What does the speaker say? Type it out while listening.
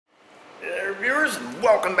viewers, and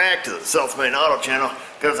welcome back to the Self-Made Auto Channel.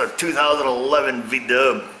 Got our 2011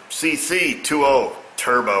 V-Dub CC20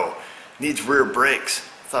 Turbo. Needs rear brakes.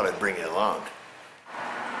 Thought I'd bring you along.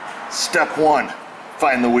 Step 1,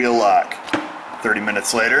 find the wheel lock. 30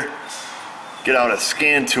 minutes later, get out a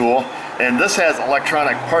scan tool, and this has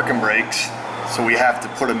electronic parking brakes, so we have to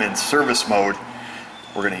put them in service mode.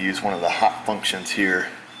 We're going to use one of the hot functions here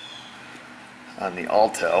on the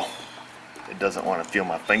Alto. It doesn't want to feel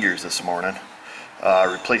my fingers this morning.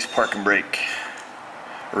 Replace parking brake,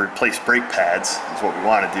 or replace brake pads is what we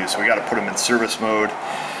want to do. So we got to put them in service mode.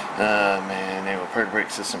 Enable parking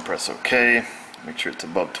brake system, press OK. Make sure it's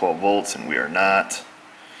above 12 volts, and we are not.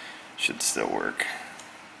 Should still work.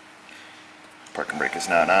 Parking brake is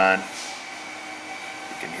not on.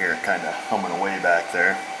 You can hear it kind of humming away back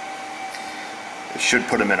there. It should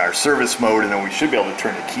put them in our service mode, and then we should be able to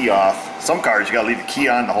turn the key off. Some cars you gotta leave the key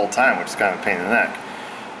on the whole time, which is kind of a pain in the neck.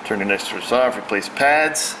 Turn the next switch off, replace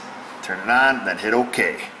pads, turn it on, then hit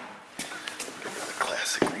OK. Another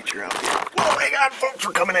classic reach around here. Whoa, hang on folks,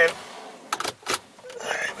 we're coming in.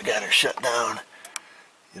 Alright, we got her shut down.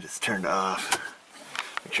 It is turned off.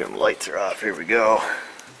 Make sure the lights are off, here we go.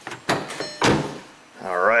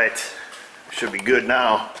 Alright, should be good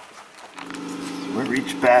now. We'll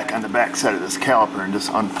reach back on the back side of this caliper and just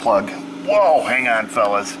unplug. Whoa, hang on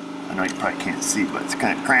fellas. I know you probably can't see, but it's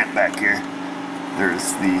kind of cramped back here.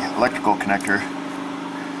 There's the electrical connector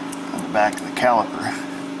on the back of the caliper.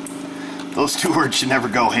 Those two words should never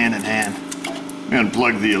go hand in hand. We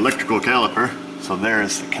unplug the electrical caliper. So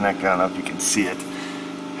there's the connector, I don't know if you can see it.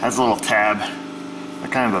 Has a little tab. They're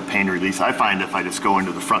kind of a pain to release. I find if I just go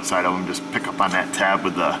into the front side of them, just pick up on that tab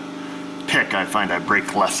with the pick, I find I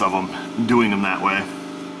break less of them doing them that way.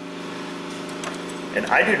 And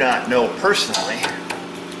I do not know personally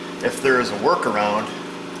if there is a workaround,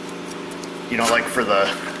 you know, like for the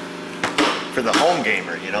home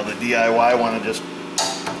gamer, you know, the DIY want to just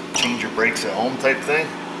change your brakes at home type thing,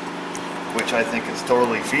 which I think is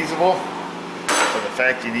totally feasible. But the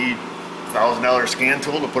fact you need $1,000 scan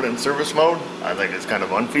tool to put it in service mode, I think it's kind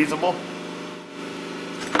of unfeasible.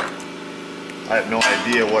 I have no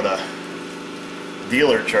idea what a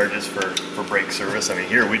dealer charges for brake service. I mean,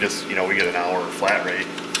 here we just, you know, we get an hour flat rate.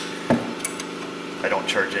 I don't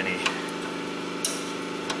charge any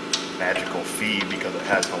magical fee because it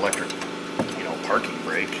has an electric, you know, parking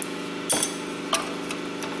brake.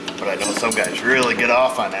 But I know some guys really get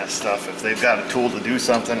off on that stuff. If they've got a tool to do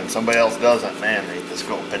something and somebody else doesn't, man, they just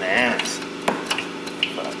go bananas.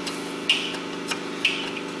 But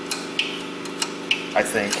I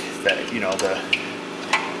think that, you know, the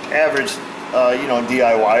average you know,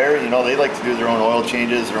 DIYer, you know, they like to do their own oil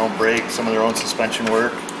changes, their own brakes, some of their own suspension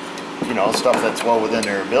work, you know, stuff that's well within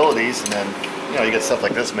their abilities. And then, you know, you get stuff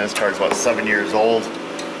like this, man, this car's about 7 years old. It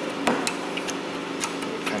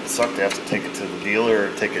kind of sucked to have to take it to the dealer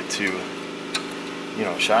or take it to, you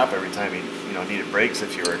know, shop every time you know, needed brakes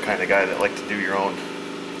if you were a kind of guy that liked to do your own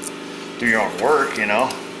work, you know.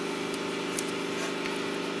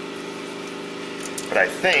 But I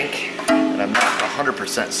think, and I'm not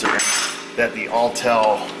 100% certain, that the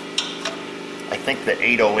Altel, I think the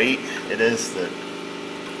 808, it is the,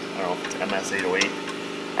 I don't know, it's MS808,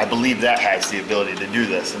 I believe that has the ability to do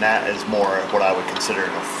this, and that is more what I would consider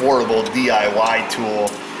an affordable DIY tool.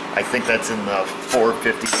 I think that's in the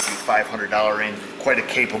 $450 to $500 range, quite a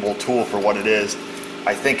capable tool for what it is.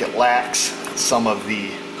 I think it lacks some of the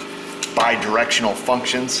bi-directional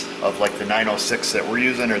functions of like the 906 that we're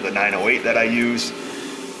using or the 908 that I use,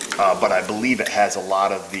 but I believe it has a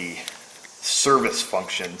lot of the service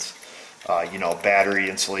functions, you know, battery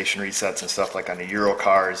installation resets and stuff like on the Euro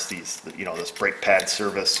cars, these, you know, this brake pad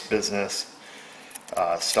service business,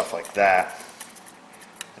 stuff like that.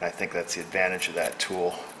 And I think that's the advantage of that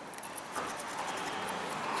tool.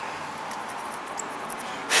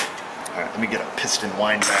 All right, let me get a piston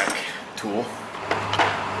wind back tool.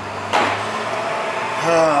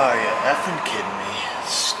 Oh, you effing kidding me.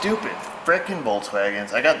 Stupid frickin'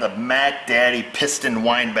 Volkswagens. I got the Mac Daddy piston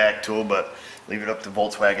wind back tool, but leave it up to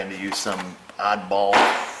Volkswagen to use some oddball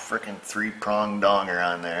frickin' 3-prong donger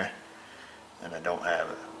on there. And I don't have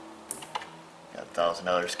it. Got a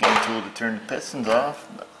 $1,000 scan tool to turn the pistons off.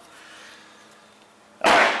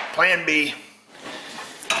 Alright, plan B.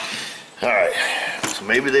 Alright, so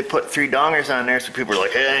maybe they put 3 dongers on there so people are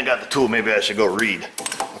like, hey, I ain't got the tool, maybe I should go read.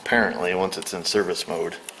 Apparently, once it's in service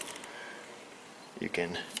mode, you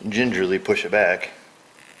can gingerly push it back.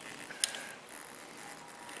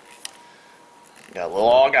 Got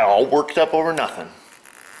all worked up over nothing.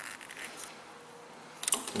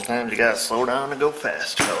 Sometimes you gotta slow down and go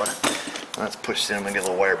fast, fella. Let's push them and get a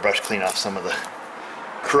little wire brush clean off some of the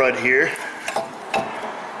crud here.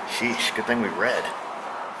 Sheesh, good thing we read.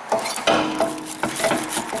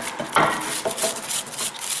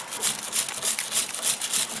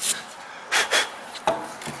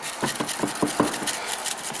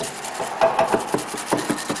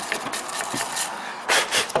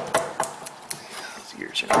 These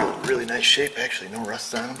gears are in really nice shape, actually, no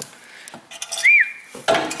rust on them.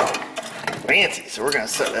 Fancy, so we're gonna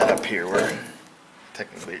set that up here where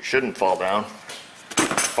technically it shouldn't fall down.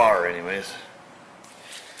 Far anyways.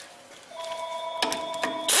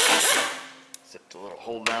 Zip the little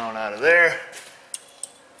hold down out of there.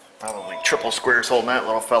 Probably triple squares holding that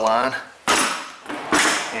little fella on.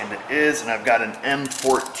 And it is, and I've got an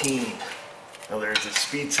M14. Now there's a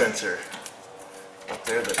speed sensor up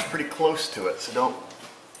there that's pretty close to it, so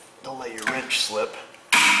don't let your wrench slip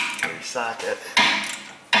or your socket.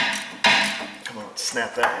 Come on,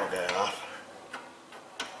 snap that little guy off.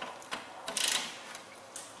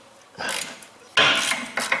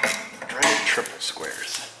 Dreaded triple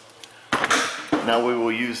squares. Now we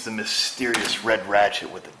will use the mysterious red ratchet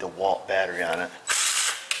with the DeWalt battery on it.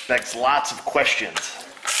 Begs lots of questions,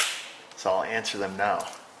 so I'll answer them now.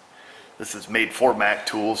 This is made for Mac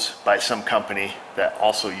tools by some company that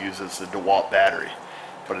also uses the DeWalt battery,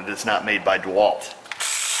 but it is not made by DeWalt.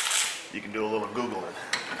 You can do a little Googling.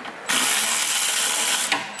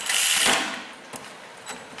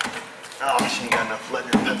 Oh, she ain't got enough lead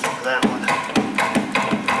in the pencil for that one.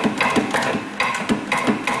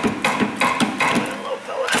 Hello,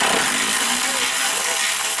 fella.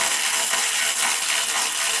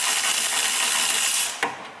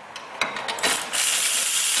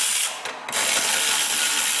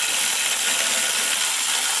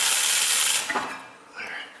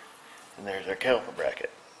 There. And there's our caliper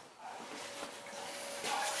bracket.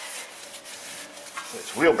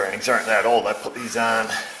 These wheel bearings aren't that old. I put these on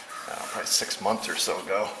probably 6 months or so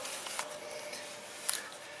ago.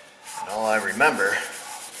 And all I remember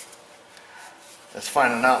is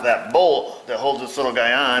finding out that bolt that holds this little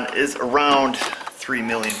guy on is around 3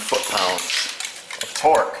 million foot-pounds of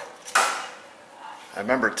torque. I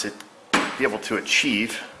remember to be able to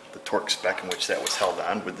achieve the torque spec in which that was held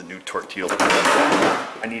on with the new torque yield,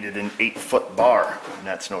 I needed an 8-foot bar, and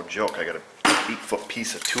that's no joke. I got an 8-foot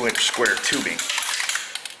piece of 2-inch square tubing.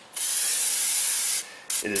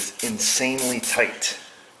 It is insanely tight.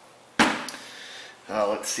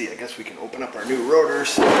 Let's see, I guess we can open up our new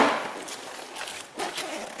rotors.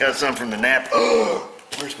 Got some from the nap. Oh,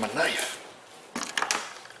 where's my knife?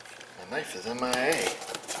 My knife is MIA.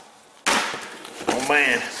 Oh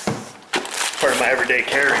man, part of my everyday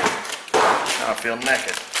carry. Now I feel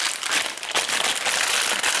naked.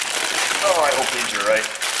 Oh, I hope these are right.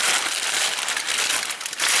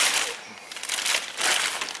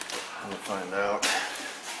 We'll find out.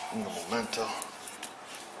 Un momento.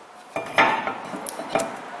 Look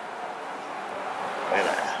at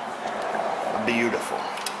that. Beautiful.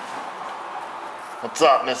 What's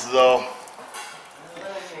up, Mrs. O?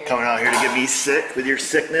 Coming out here to get me sick with your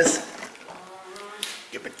sickness?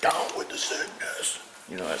 Get me down with the sickness.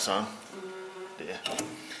 You know that song? Yeah.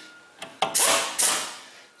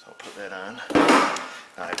 So I'll put that on.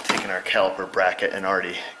 I've taken our caliper bracket and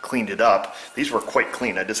already cleaned it up. These were quite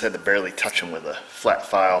clean. I just had to barely touch them with a flat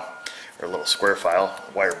file or a little square file,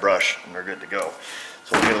 wire brush, and they're good to go.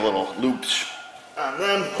 So we'll get a little loops on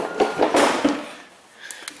them.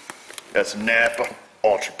 Got some Napa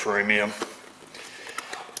Ultra Premium.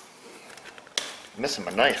 I'm missing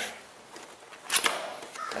my knife.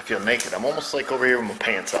 I feel naked. I'm almost like over here with my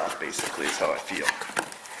pants off, basically, is how I feel.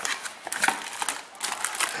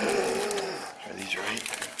 Are these right?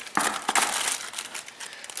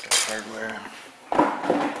 Got hardware.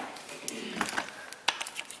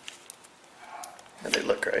 And they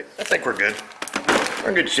look right. I think we're good. We're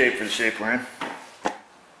in good shape for the shape we're in. You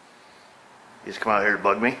just come out here to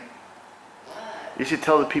bug me? You should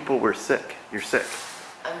tell the people we're sick. You're sick.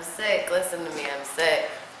 I'm sick. Listen to me. I'm sick.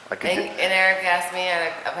 And Eric asked me,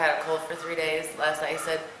 I've had a cold for 3 days. Last night he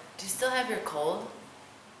said, do you still have your cold?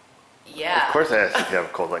 Yeah. Of course I asked if you have a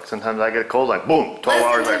cold. Like sometimes I get a cold, like boom, 12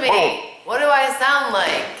 hours, like boom. What do I sound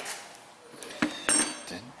like?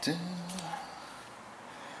 Dun, dun.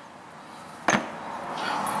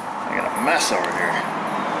 I got a mess over here.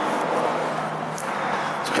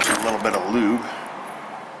 So just a little bit of lube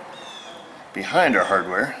behind our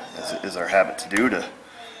hardware, as it is our habit to do, to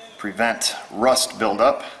prevent rust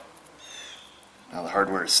buildup. Now the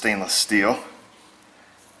hardware is stainless steel.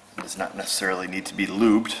 It does not necessarily need to be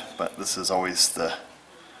lubed, but this is always the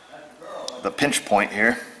pinch point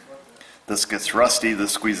here. This gets rusty,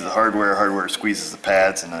 this squeezes the hardware, hardware squeezes the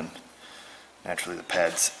pads, and then naturally the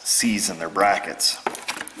pads seize in their brackets.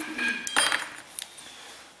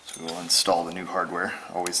 So install the new hardware.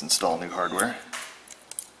 Always install new hardware.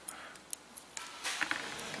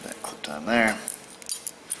 Get that clipped on there.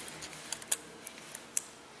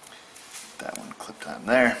 That one clipped on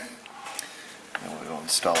there. Then we'll go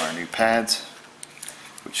install our new pads,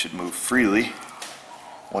 which should move freely.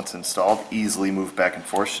 Once installed, easily move back and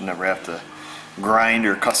forth. Should never have to grind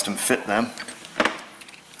or custom fit them.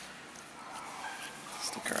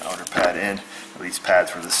 Stick our outer pad in. These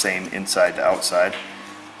pads were the same inside to outside.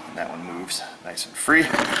 And that one moves nice and free.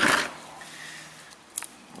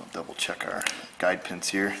 We'll double check our guide pins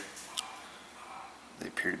here. They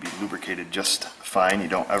appear to be lubricated just fine. You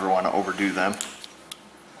don't ever want to overdo them.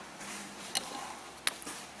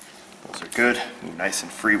 Those are good. Move nice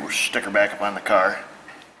and free. We'll stick her back up on the car.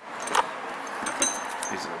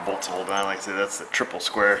 These are the bolts to hold on. Like I said, that's the triple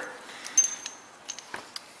square.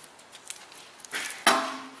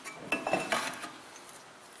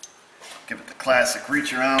 Give it the classic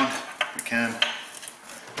reach around if we can.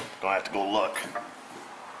 Don't have to go look.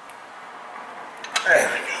 There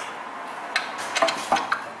we go.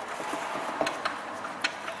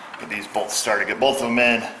 Get these bolts started. Get both of them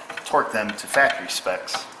in. Torque them to factory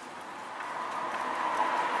specs.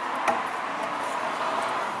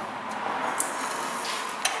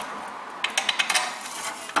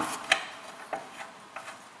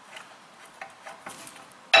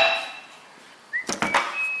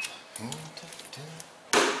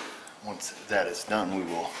 Once that is done, we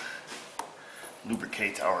will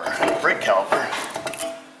lubricate our brake caliper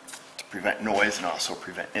to prevent noise and also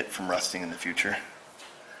prevent it from rusting in the future.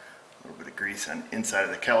 A little bit of grease on the inside of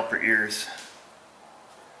the caliper ears.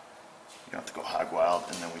 You don't have to go hog wild,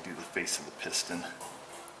 and then we do the face of the piston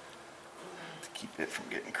to keep it from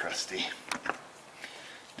getting crusty.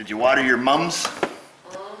 Did you water your mums?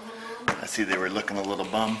 I see they were looking a little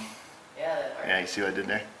bum. Yeah, they were. Yeah, you see what I did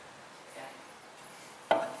there?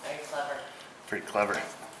 Pretty clever.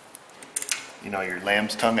 You know your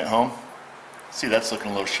lamb's tongue at home? See, that's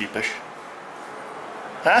looking a little sheepish.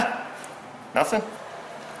 Huh? Nothing?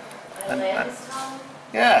 My lamb's tongue?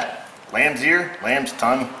 Yeah. Lamb's ear, lamb's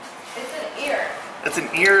tongue. It's an ear. It's an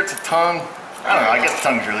ear, it's a tongue. I don't know, I guess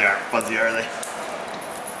tongues really aren't fuzzy, are they?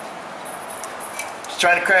 Just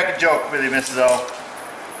trying to crack a joke with you, Mrs. O.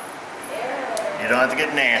 You don't have to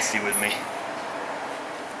get nasty with me.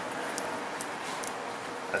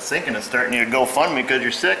 I was thinking of starting you a GoFundMe because you're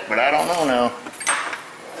sick, but I don't know now.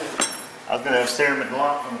 I was going to have Sarah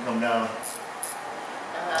McLaughlin come down.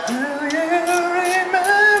 Do you remember me?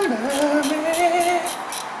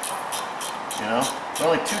 You know, for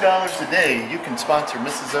only $2 a day, you can sponsor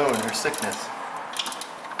Mrs. O in her sickness.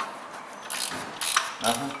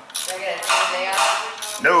 Nothing? Do I get a day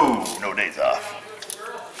off? No days off.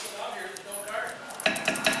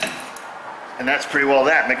 And that's pretty well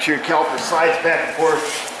that. Make sure your caliper slides back and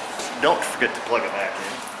forth. Don't forget to plug it back in.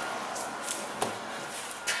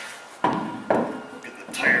 Get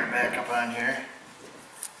the tire back up on here.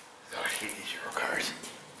 Oh, I hate these Euro cars.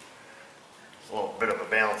 It's a little bit of a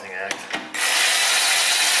balancing act.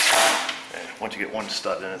 And once you get one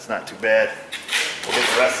stud in, it's not too bad. We'll get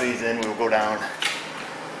the rest of these in. We'll go down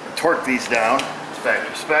and torque these down to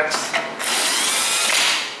factory specs,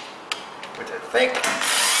 which I think,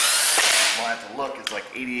 I'll have to look, it's like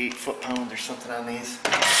 88 foot-pounds or something on these.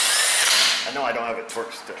 I know I don't have a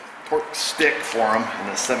torque stick for them in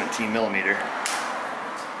the 17 millimeter.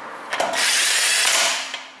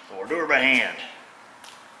 So we'll do it by hand.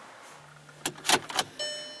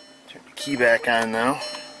 Turn the key back on now.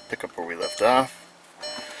 Pick up where we left off.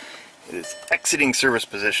 It is exiting service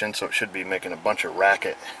position, so it should be making a bunch of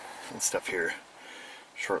racket and stuff here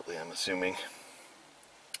shortly, I'm assuming.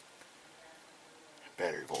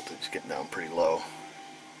 Battery voltage is getting down pretty low.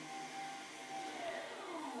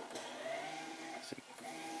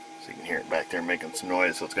 So you can hear it back there making some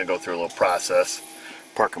noise, so it's going to go through a little process.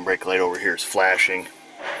 Parking brake light over here is flashing.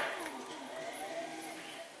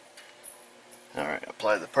 Alright,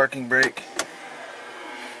 apply the parking brake,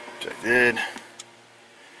 which I did.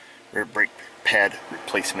 Rear brake pad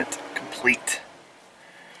replacement complete.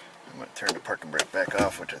 I'm going to turn the parking brake back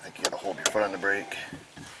off, which I think you got to hold your foot on the brake.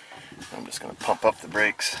 I'm just going to pump up the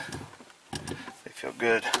brakes. They feel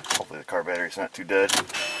good. Hopefully the car battery's not too dead.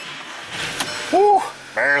 Woo!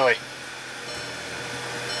 Barely.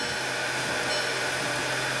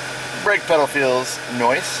 Brake pedal feels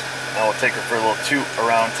nice. Now we'll take her for a little toot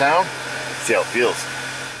around town. See how it feels.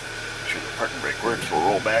 Make sure the parking brake works. We'll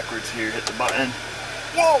roll backwards here, hit the button.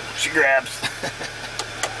 Whoa! She grabs.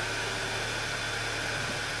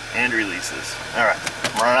 And releases. Alright,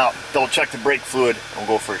 I'm running out. Double check the brake fluid and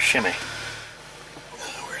we'll go for a shimmy.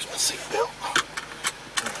 Where's my seat belt?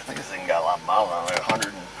 I think this thing got a lot of miles on there,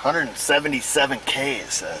 177K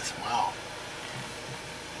it says. Wow.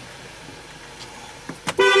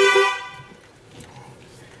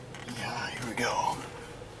 Yeah, here we go.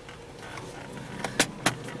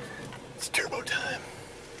 It's turbo time.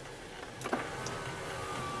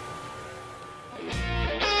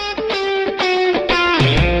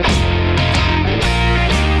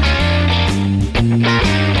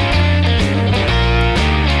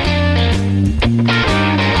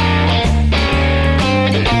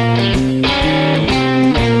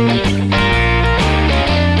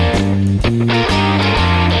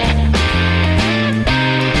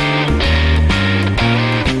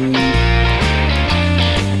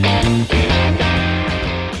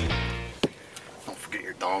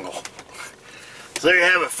 So there you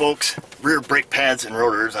have it, folks. Rear brake pads and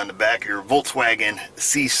rotors on the back of your Volkswagen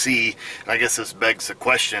CC. And I guess this begs the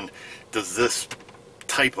question, does this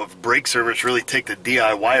type of brake service really take the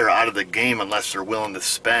DIYer out of the game unless they're willing to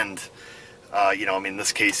spend, you know, I mean, in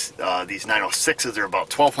this case, these 906s are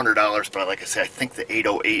about $1,200, but like I say, I think the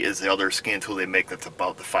 808 is the other scan tool they make that's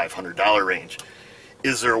about the $500 range.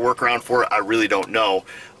 Is there a workaround for it? I really don't know.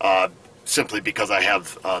 Simply because I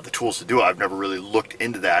have the tools to do it. I've never really looked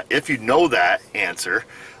into that. If you know that answer,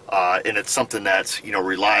 and it's something that's, you know,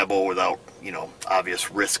 reliable without, you know, obvious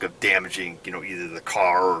risk of damaging, you know, either the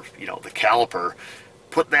car or, you know, the caliper,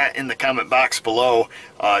 put that in the comment box below.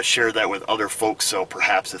 Share that with other folks, so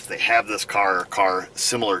perhaps if they have this car or a car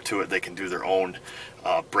similar to it, they can do their own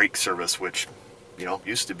brake service, which, you know,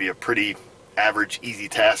 used to be a pretty average, easy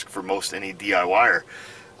task for most any DIYer.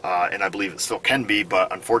 And I believe it still can be,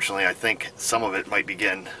 but unfortunately I think some of it might be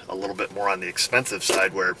getting a little bit more on the expensive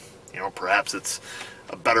side, where, you know, perhaps it's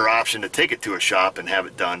a better option to take it to a shop and have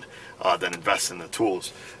it done than invest in the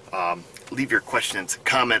tools. Leave your questions,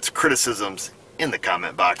 comments, criticisms in the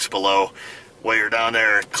comment box below. While you're down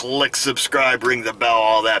there, click subscribe, ring the bell,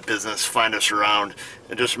 all that business. Find us around,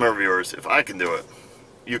 and just remember, viewers, if I can do it,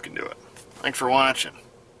 you can do it. Thanks for watching.